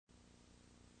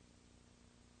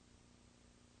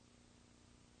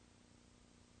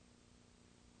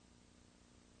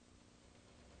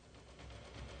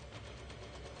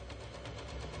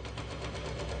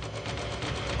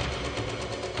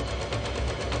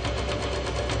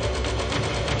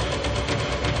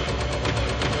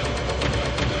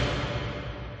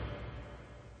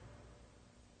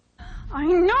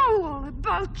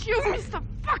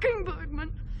fucking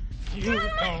Bergman. You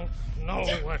don't know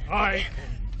what I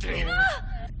can do.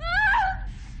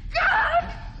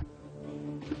 God!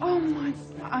 Oh, my...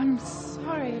 I'm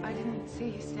sorry. I didn't see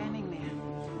you standing there.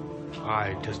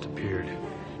 I just appeared.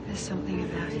 There's something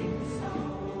about him.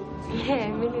 Yeah,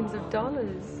 millions of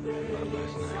dollars.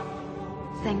 Last night.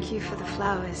 Thank you for the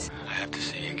flowers. I have to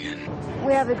see you again.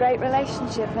 We have a great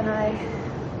relationship, and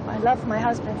I love my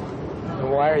husband.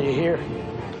 And why are you here?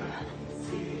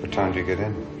 What time did you get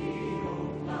in?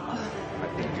 I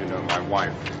think you know my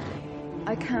wife.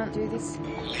 I can't do this.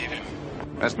 Leave him.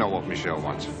 That's not what Michelle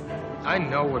wants. I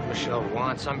know what Michelle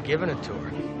wants. I'm giving it to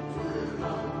her.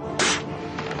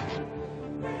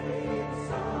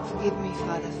 Forgive me,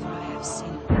 Father, for I have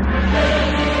sinned.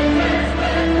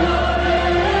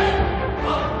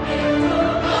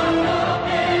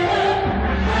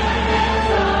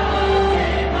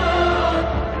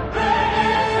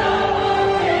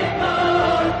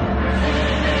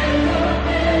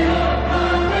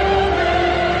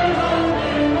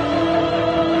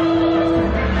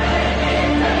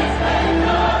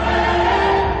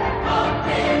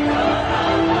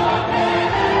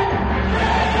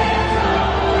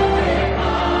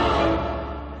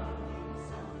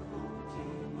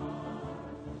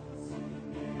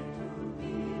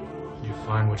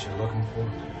 Find what you're looking for?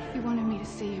 You wanted me to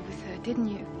see you with her, didn't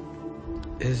you?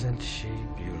 Isn't she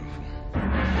beautiful?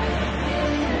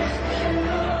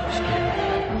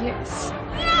 Yes.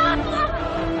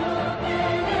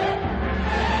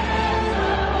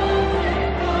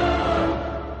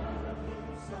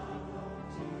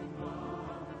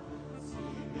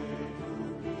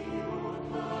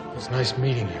 It's nice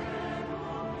meeting you.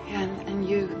 And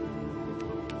you.